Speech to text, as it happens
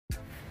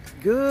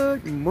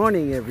Good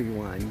morning,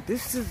 everyone.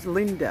 This is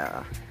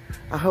Linda.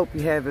 I hope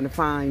you're having a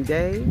fine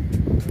day.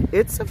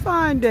 It's a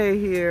fine day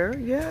here.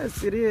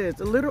 Yes, it is.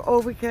 A little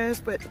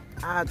overcast, but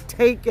I'll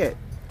take it.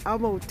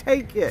 I'm going to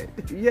take it.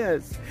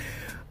 Yes.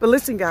 But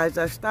listen, guys,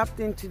 I stopped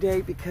in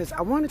today because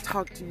I want to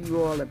talk to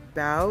you all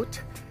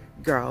about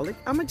garlic.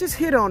 I'm going to just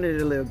hit on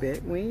it a little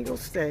bit. We ain't going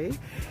to stay.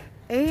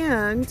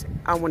 And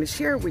I want to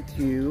share with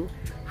you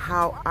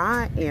how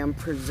I am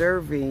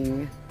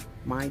preserving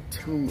my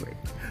turmeric.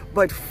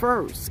 But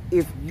first,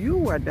 if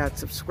you are not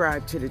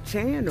subscribed to the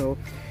channel,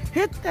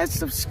 hit that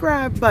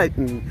subscribe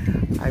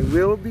button. I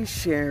will be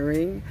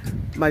sharing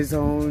my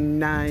Zone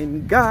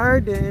 9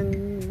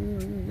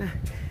 garden.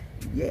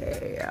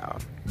 Yeah.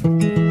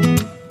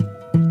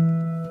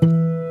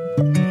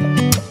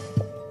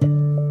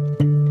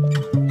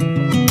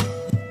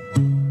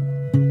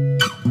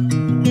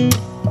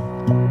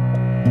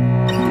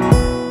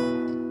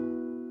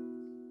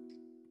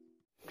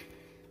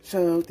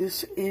 So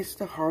this is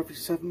the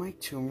harvest of my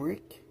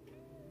turmeric.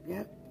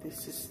 Yep,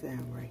 this is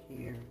them right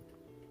here.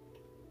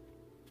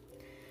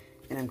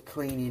 And I'm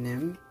cleaning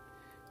them.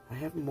 I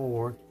have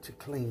more to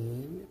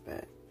clean,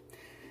 but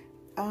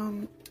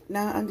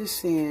now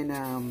understand,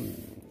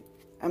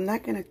 I'm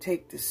not going to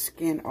take the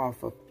skin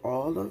off of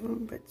all of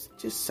them, but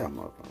just some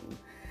of them.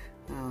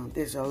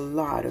 There's a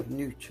lot of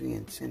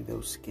nutrients in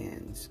those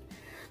skins.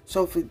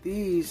 So for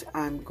these,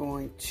 I'm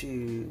going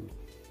to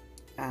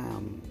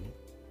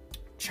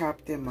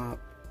chop them up.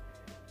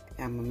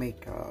 I'm gonna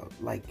make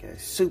like a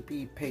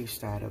soupy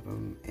paste out of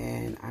them,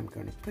 and I'm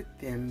gonna put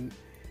them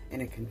in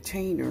a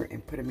container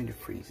and put them in the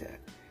freezer.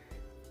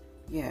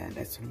 Yeah,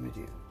 that's what I'm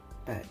gonna do,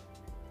 but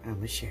I'm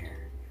gonna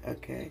share.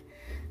 Okay,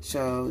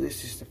 so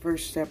this is the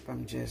first step.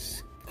 I'm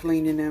just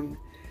cleaning them,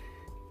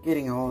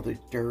 getting all the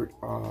dirt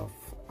off,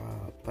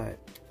 but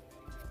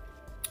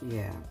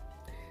yeah,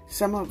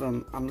 some of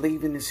them I'm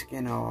leaving the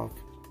skin off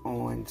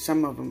on,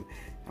 some of them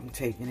I'm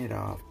taking it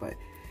off, but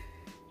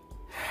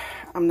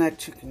I'm not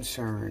too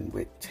concerned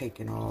with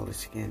taking all the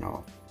skin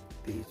off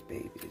these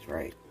babies,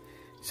 right?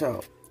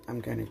 So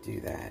I'm going to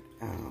do that.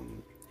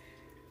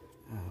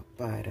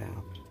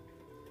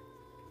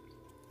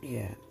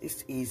 Yeah,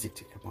 it's easy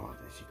to come off,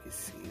 as you can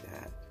see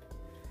that.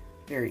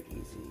 Very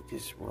easy,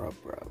 just rub.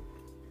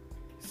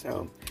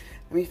 So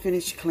let me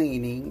finish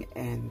cleaning,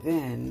 and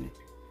then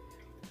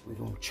we're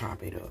going to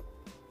chop it up.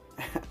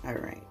 All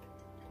right.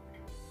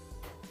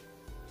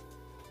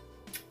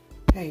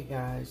 Hey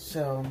guys,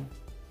 so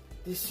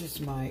this is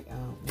my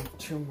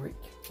turmeric.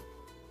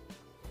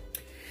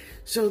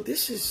 So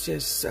this is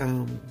just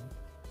the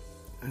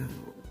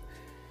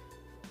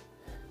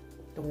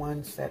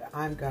ones that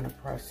I'm gonna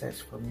process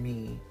for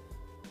me.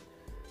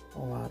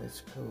 Oh wow,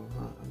 that's cool,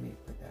 huh? Let me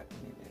put that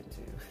one in there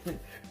too.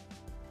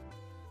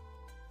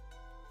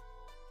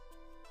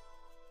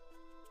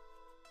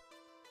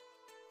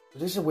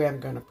 This is where I'm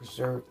gonna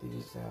preserve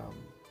these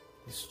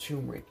this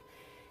turmeric,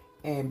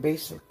 and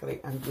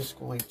basically I'm just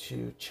going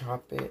to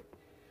chop it.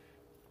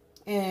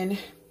 And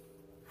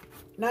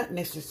not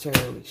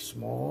necessarily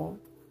small,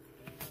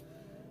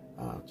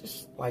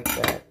 just like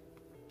that.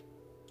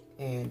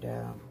 And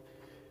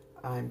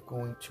I'm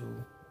going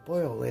to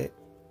boil it,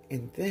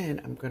 and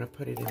then I'm going to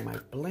put it in my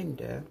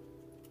blender.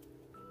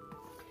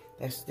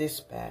 That's this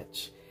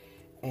batch.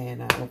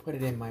 And I'm going to put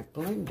it in my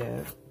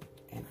blender,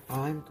 and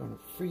I'm going to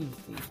freeze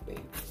these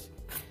babies.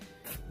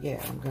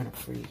 Yeah, I'm going to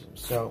freeze them.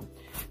 So,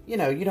 you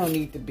know, you don't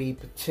need to be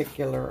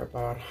particular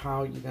about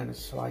how you're going to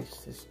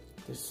slice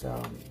this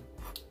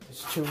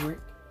turmeric.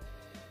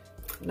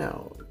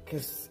 No,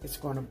 because it's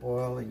going to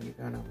boil, and you're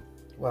going to,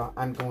 well,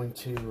 I'm going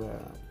to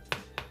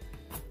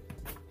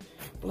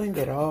blend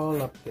it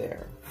all up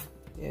there.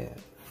 Yeah,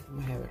 I'm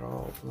going to have it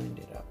all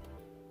blended up.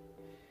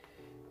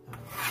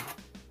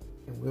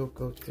 And we'll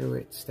go through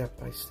it step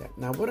by step.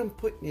 Now, what I'm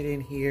putting it in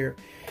here,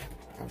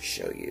 I'll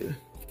show you.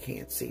 You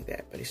can't see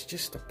that, but it's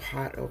just a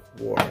pot of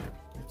water.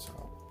 That's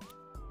all.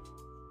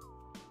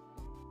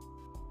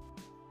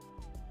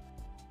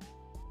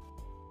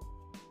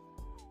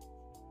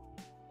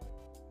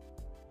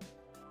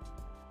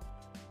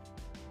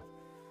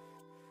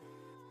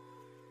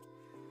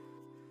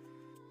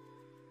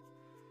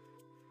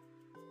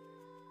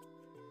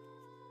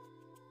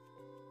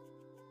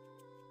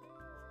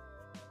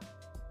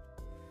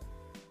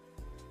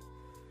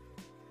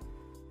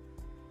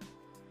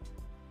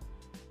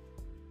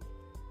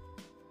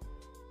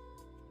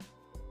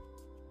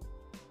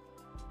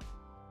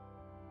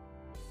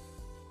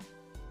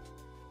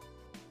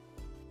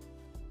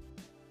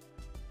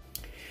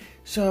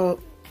 So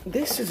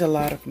this is a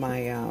lot of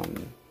my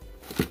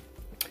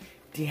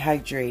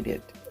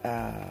dehydrated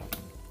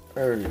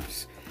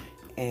herbs,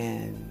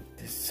 and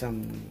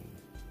some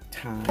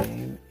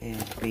thyme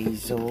and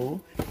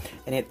basil,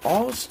 and it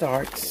all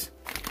starts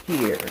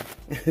here.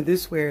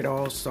 This is where it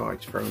all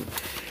starts from,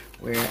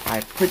 where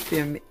I put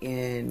them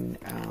in.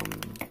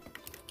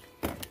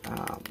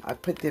 I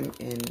put them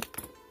in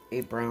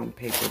a brown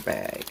paper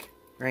bag,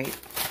 right?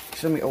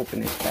 So let me open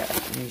this bag.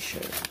 Let me show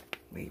you.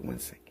 Wait 1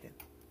 second.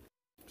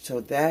 So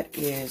that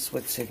is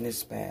what's in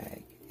this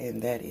bag,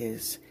 and that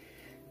is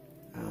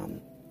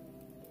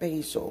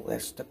basil.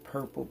 That's the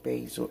purple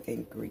basil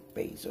and Greek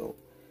basil.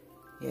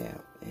 Yeah,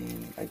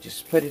 and I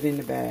just put it in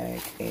the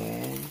bag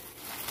and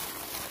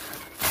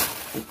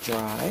it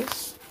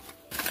dries.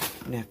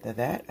 And after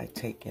that, I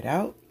take it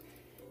out.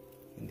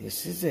 And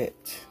this is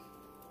it.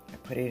 I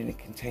put it in a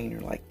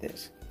container like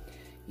this.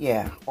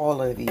 Yeah,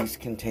 all of these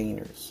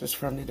containers. It's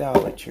from the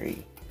Dollar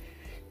Tree.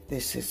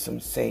 This is some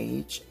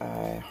sage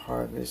I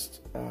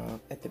harvest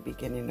at the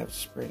beginning of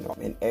spring.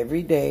 And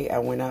every day I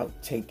went out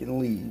taking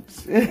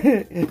leaves.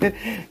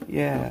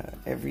 Yeah,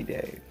 every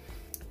day.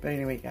 But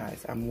anyway,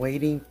 guys, I'm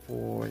waiting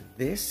for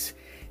this.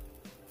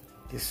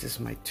 This is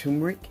my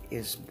turmeric.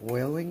 It's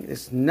boiling.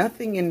 There's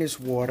nothing in this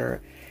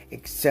water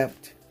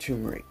except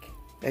turmeric.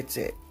 That's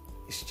it.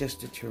 It's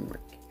just the turmeric.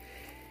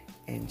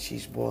 And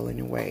she's boiling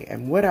away.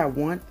 And what I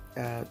want,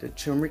 the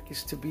turmeric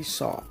is to be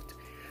soft.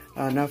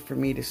 Enough for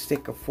me to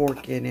stick a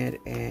fork in it,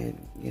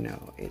 and you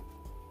know,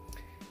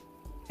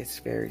 it's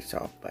very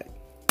soft, but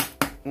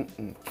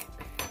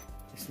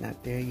it's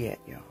not there yet,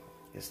 y'all.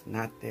 It's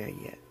not there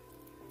yet.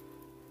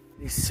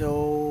 It's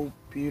so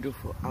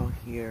beautiful out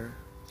here.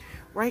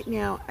 Right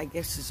now, I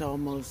guess it's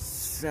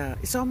almost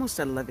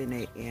 11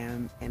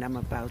 a.m. and I'm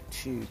about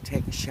to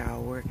take a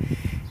shower.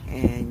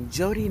 And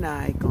Jody and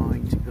I are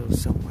going to go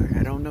somewhere.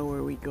 I don't know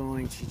where we're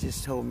going. She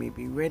just told me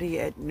be ready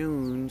at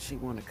noon. She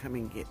want to come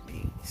and get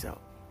me. So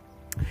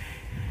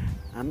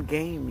I'm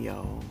game,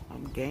 y'all.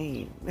 I'm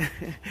game.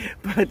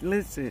 But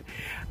listen,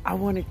 I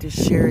wanted to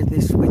share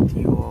this with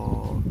you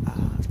all,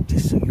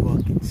 just so you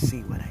all can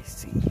see what I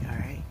see. All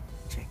right,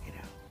 check it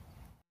out.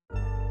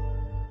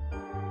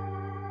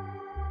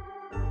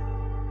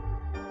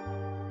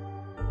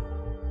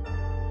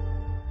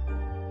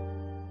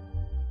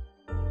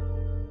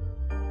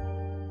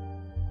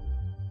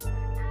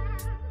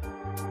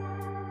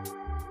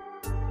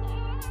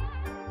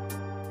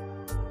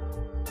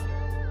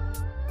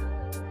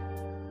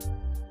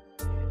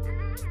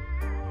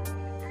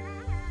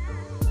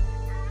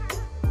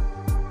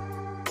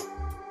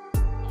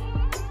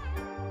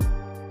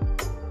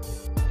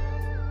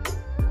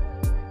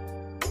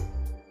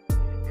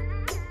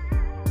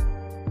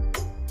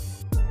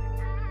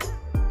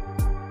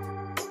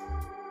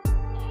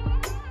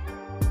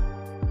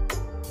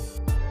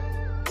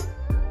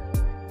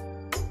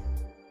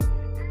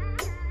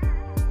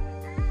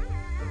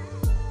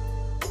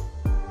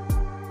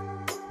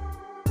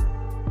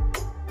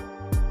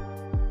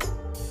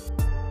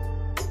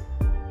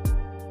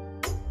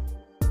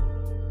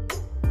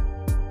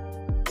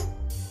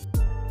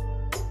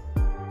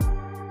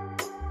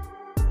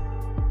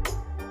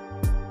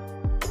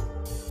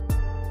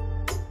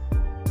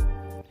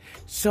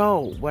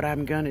 So what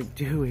I'm going to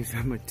do is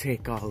I'm going to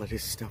take all of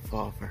this stuff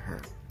off of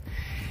her.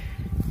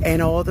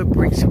 And all the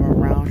bricks are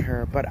around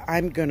her. But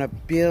I'm going to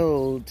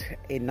build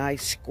a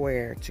nice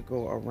square to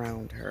go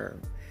around her.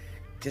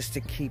 Just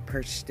to keep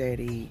her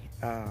steady.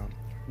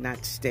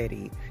 Not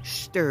steady.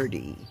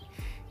 Sturdy.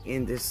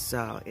 In this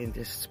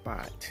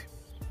spot.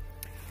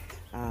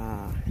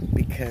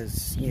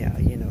 Because, yeah,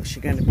 you know,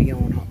 she's going to be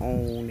on her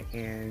own.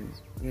 And,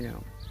 you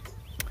know.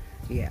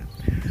 Yeah.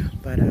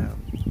 But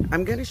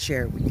I'm going to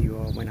share it with you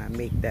all when I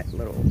make that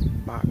little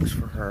box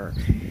for her.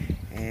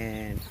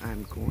 And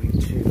I'm going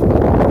to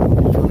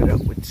fill it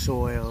up with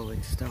soil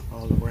and stuff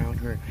all around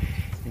her.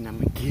 And I'm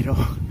going to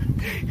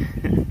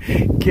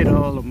get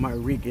all of my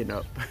rigging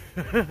up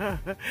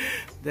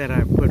that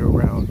I put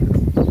around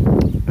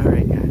her.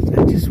 Alright guys,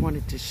 I just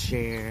wanted to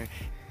share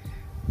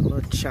a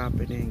little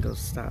chopping and go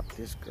stop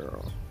this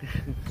girl.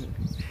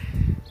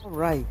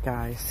 Alright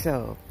guys,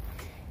 so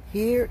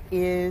here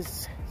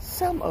is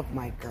some of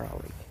my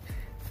garlic.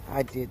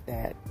 I did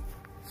that,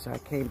 so I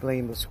can't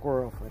blame the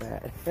squirrel for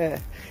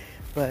that.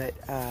 But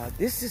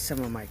this is some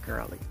of my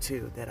garlic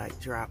too that I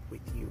dropped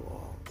with you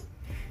all.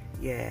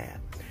 Yeah,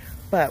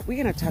 but we're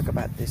gonna talk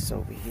about this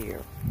over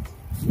here.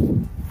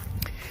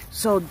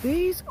 So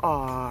these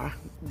are,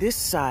 this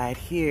side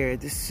here,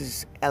 this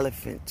is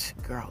elephant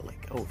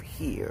garlic over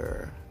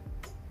here.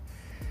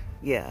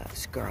 Yeah,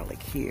 it's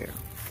garlic here.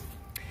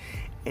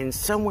 And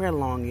somewhere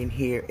along in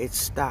here, it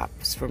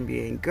stops from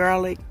being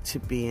garlic to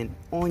being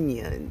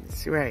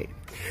onions, right?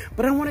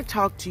 But I want to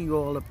talk to you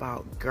all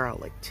about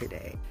garlic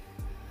today.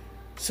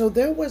 So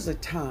there was a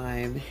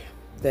time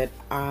that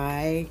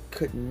I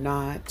could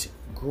not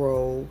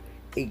grow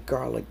a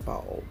garlic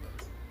bulb.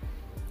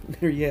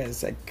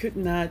 Yes, I could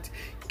not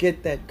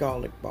get that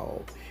garlic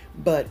bulb.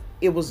 But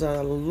it was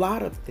a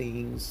lot of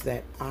things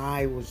that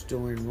I was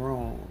doing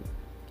wrong,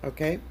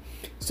 okay?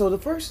 So the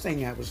first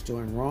thing I was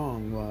doing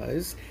wrong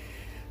was,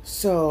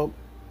 so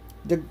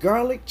the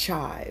garlic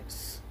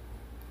chives,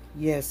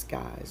 yes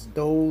guys,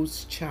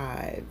 those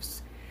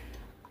chives,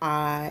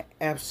 I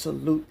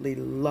absolutely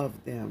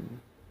love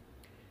them.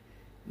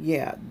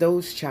 Yeah,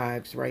 those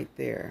chives right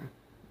there.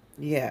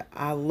 Yeah,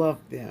 I love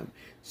them.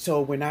 So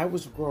when I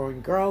was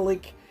growing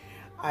garlic,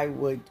 I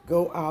would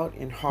go out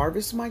and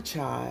harvest my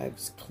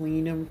chives,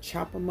 clean them,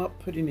 chop them up,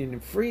 put it in the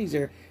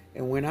freezer,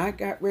 and when I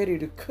got ready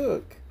to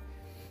cook,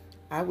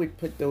 I would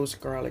put those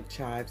garlic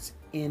chives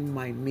in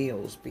my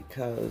meals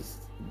because,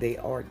 they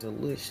are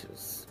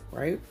delicious,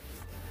 right?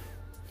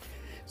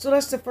 So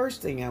that's the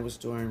first thing I was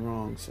doing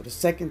wrong. So the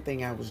second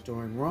thing I was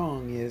doing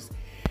wrong is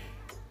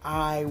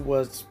I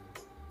was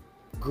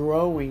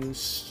growing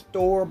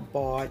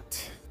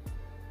store-bought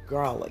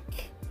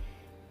garlic.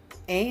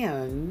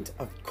 And,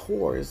 of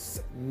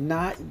course,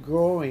 not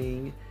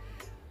growing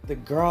the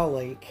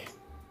garlic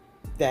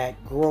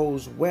that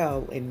grows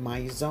well in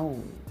my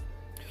zone.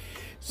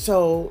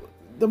 So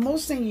the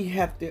most thing you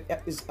have to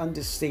is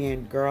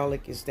understand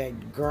garlic is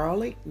that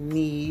garlic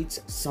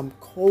needs some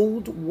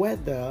cold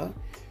weather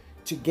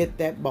to get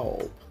that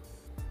bulb.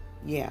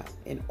 Yeah,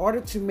 in order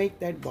to make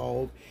that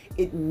bulb,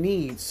 it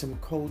needs some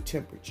cold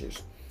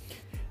temperatures.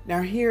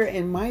 Now here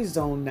in my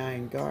zone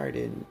 9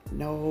 garden,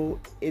 no,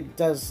 it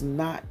does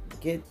not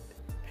get,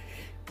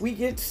 we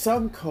get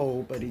some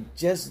cold, but it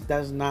just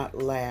does not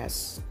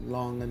last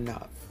long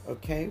enough,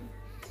 okay?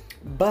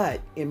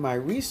 But in my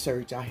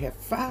research, I have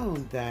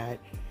found that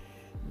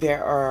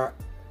there are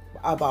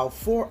about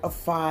 4 or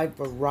 5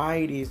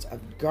 varieties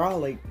of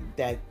garlic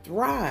that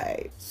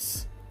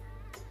thrives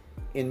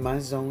in my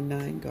zone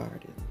 9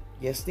 garden.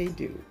 Yes, they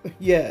do.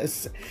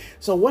 Yes.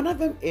 So one of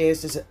them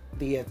is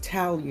the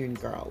Italian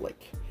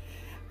garlic,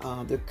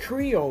 the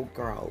Creole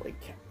garlic.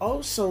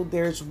 Also,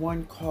 there's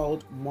one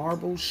called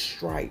marble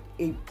stripe.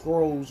 It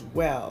grows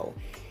well.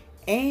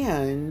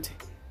 And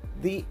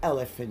the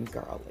elephant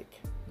garlic.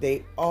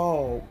 They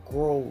all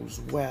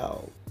grows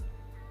well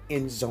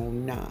in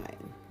zone 9.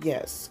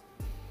 Yes.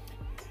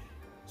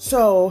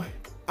 So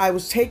I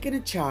was taking the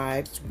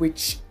chives,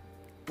 which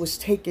was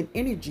taking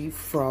energy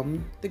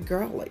from the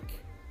garlic.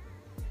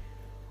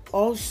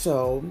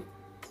 Also,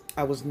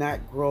 I was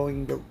not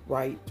growing the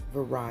right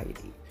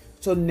variety.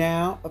 So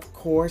now, of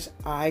course,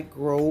 I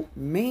grow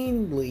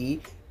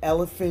mainly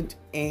elephant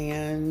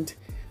and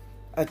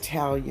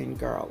Italian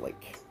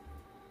garlic.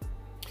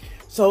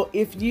 So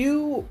if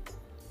you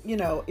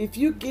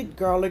get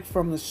garlic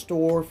from the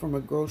store, from a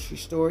grocery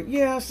store,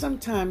 yeah,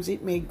 sometimes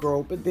it may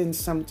grow, but then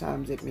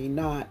sometimes it may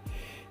not,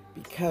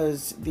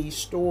 because these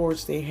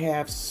stores, they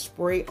have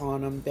spray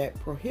on them that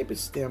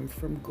prohibits them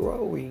from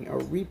growing or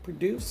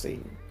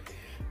reproducing.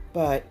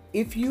 But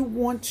if you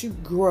want to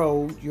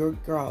grow your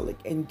garlic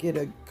and get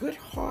a good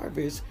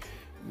harvest,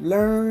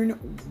 learn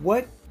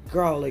what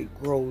garlic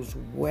grows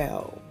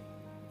well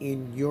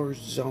in your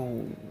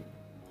zone.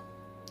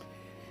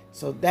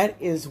 So that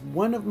is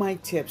one of my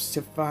tips,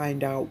 to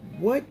find out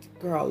what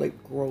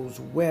garlic grows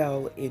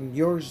well in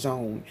your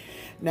zone.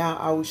 Now,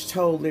 I was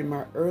told in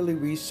my early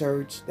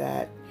research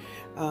that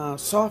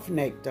soft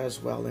neck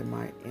does well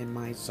in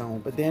my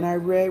zone, but then I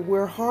read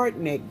where hard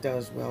neck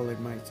does well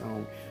in my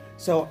zone.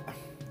 So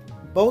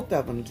both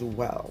of them do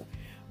well.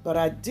 But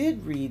I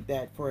did read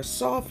that for a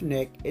soft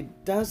neck,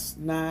 it does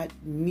not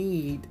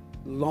need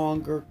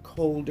longer,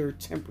 colder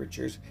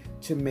temperatures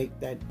to make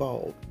that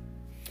bulb.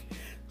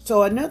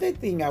 So another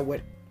thing I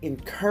would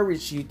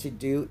encourage you to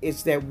do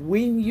is that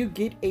when you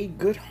get a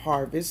good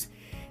harvest,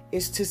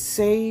 is to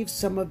save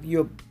some of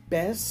your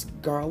best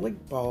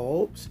garlic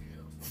bulbs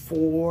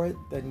for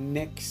the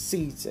next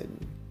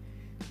season.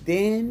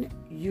 Then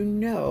you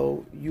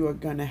know you are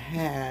going to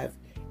have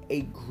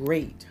a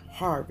great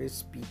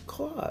harvest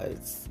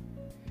because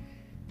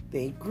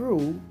they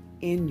grew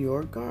in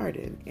your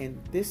garden.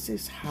 And this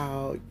is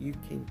how you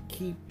can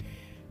keep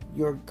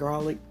your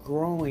garlic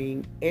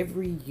growing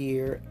every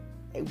year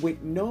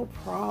with no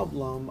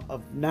problem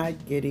of not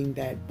getting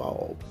that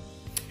bulb.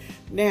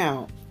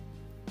 Now,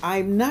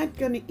 I'm not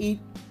going to eat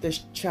the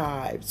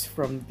chives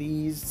from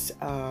these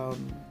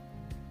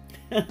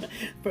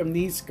from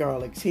these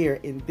garlics here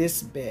in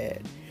this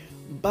bed,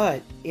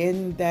 but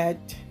in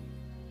that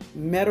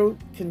metal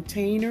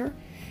container,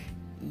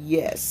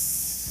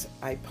 yes,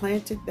 I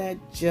planted that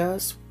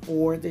just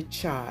for the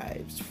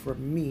chives for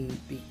me,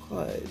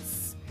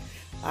 because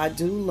I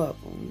do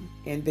love them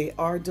and they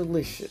are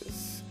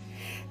delicious.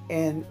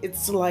 And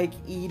it's like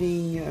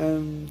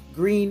eating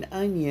green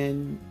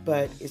onion,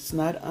 but it's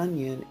not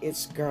onion,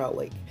 it's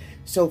garlic.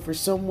 So for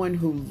someone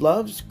who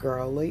loves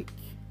garlic,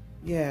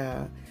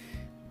 yeah,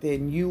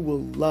 then you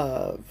will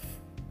love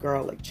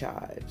garlic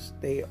chives.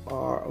 They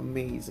are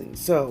amazing.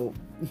 So,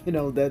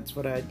 that's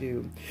what I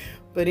do.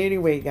 But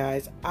anyway,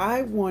 guys,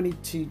 I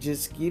wanted to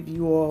just give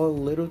you all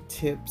little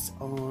tips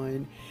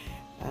on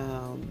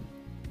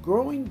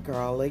growing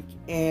garlic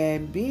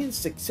and being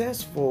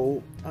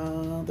successful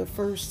the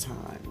first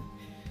time.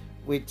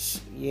 Which,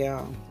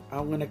 yeah,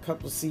 I went a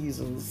couple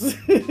seasons,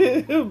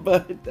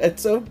 but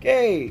that's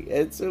okay.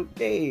 It's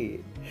okay.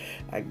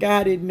 I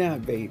got it now,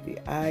 baby.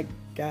 I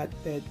got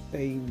that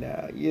thing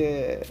now.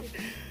 Yeah.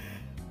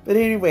 But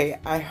anyway,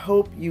 I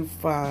hope you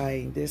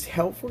find this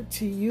helpful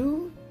to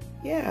you.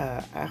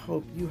 Yeah, I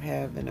hope you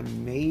have an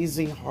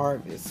amazing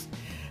harvest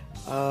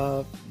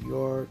of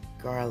your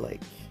garlic.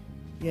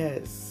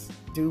 Yes,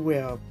 do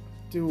well.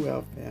 Do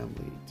well,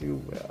 family.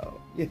 Do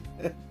well. Yeah.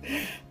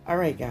 All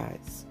right,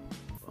 guys.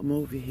 I'm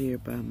over here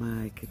by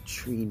my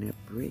Katrina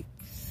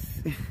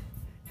bricks.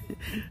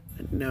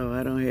 No,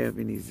 I don't have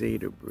any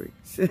Zeta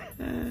bricks.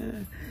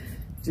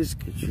 Just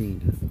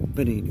Katrina.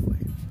 But anyway,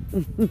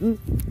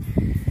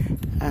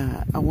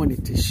 I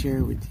wanted to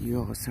share with you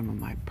all some of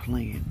my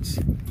plants.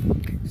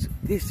 So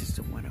this is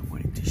the one I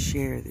wanted to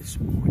share this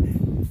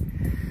morning.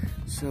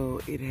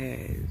 So it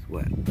has,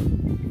 what,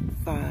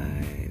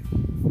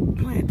 5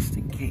 plants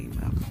that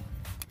came up.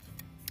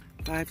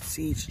 5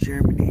 seeds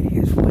germinated.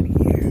 Here's one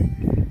here.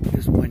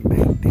 There's one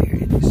back there.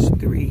 And there's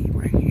 3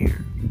 right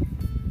here.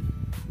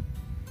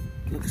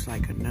 Looks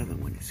like another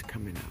one is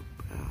coming up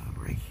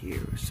right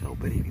here or so.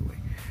 But anyway,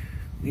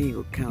 we ain't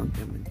gonna count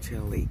them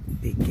until they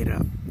get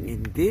up.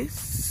 And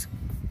this,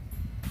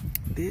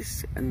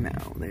 no,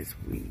 that's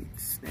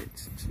weeds.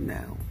 That's,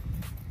 no.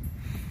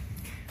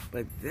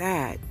 But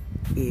that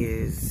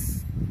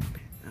is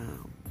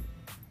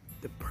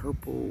the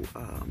purple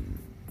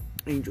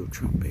angel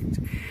trumpet.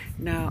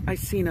 Now, I've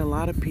seen a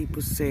lot of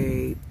people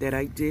say that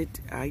I did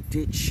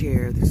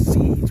share the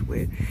seeds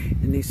with,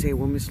 and they say,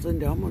 well, Miss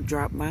Linda, I'm gonna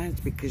drop mine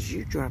because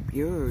you dropped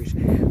yours.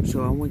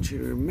 So I want you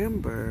to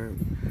remember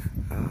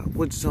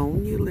what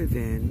zone you live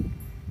in,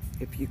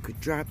 if you could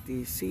drop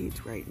these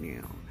seeds right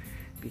now.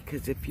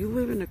 Because if you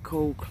live in a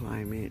cold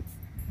climate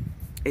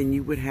and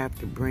you would have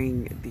to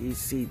bring these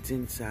seeds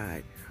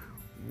inside,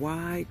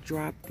 why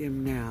drop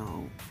them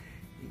now?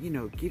 You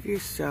know, give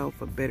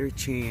yourself a better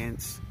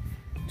chance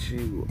to,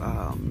 you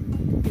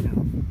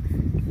know,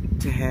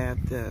 to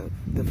have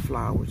the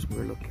flowers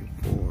we're looking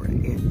for,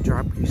 and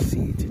drop your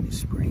seeds in the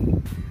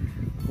spring.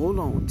 Hold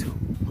on to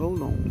them.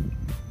 Hold on.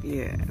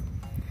 Yeah.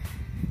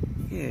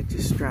 Yeah,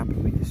 just drop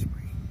them in the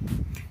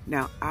spring.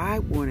 Now, I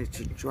wanted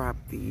to drop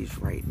these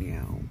right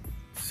now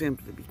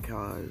simply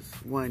because,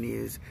 one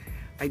is,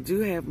 I do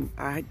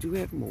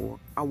have more.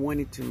 I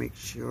wanted to make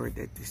sure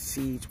that the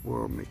seeds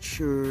were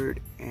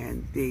matured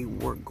and they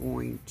were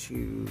going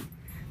to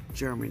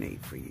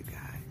germinate for you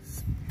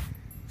guys.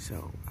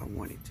 So I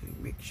wanted to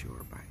make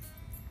sure by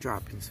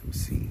dropping some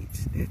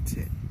seeds. That's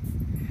it.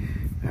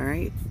 All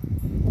right.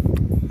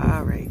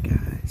 All right,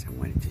 guys. I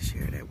wanted to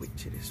share that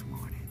with you this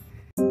morning.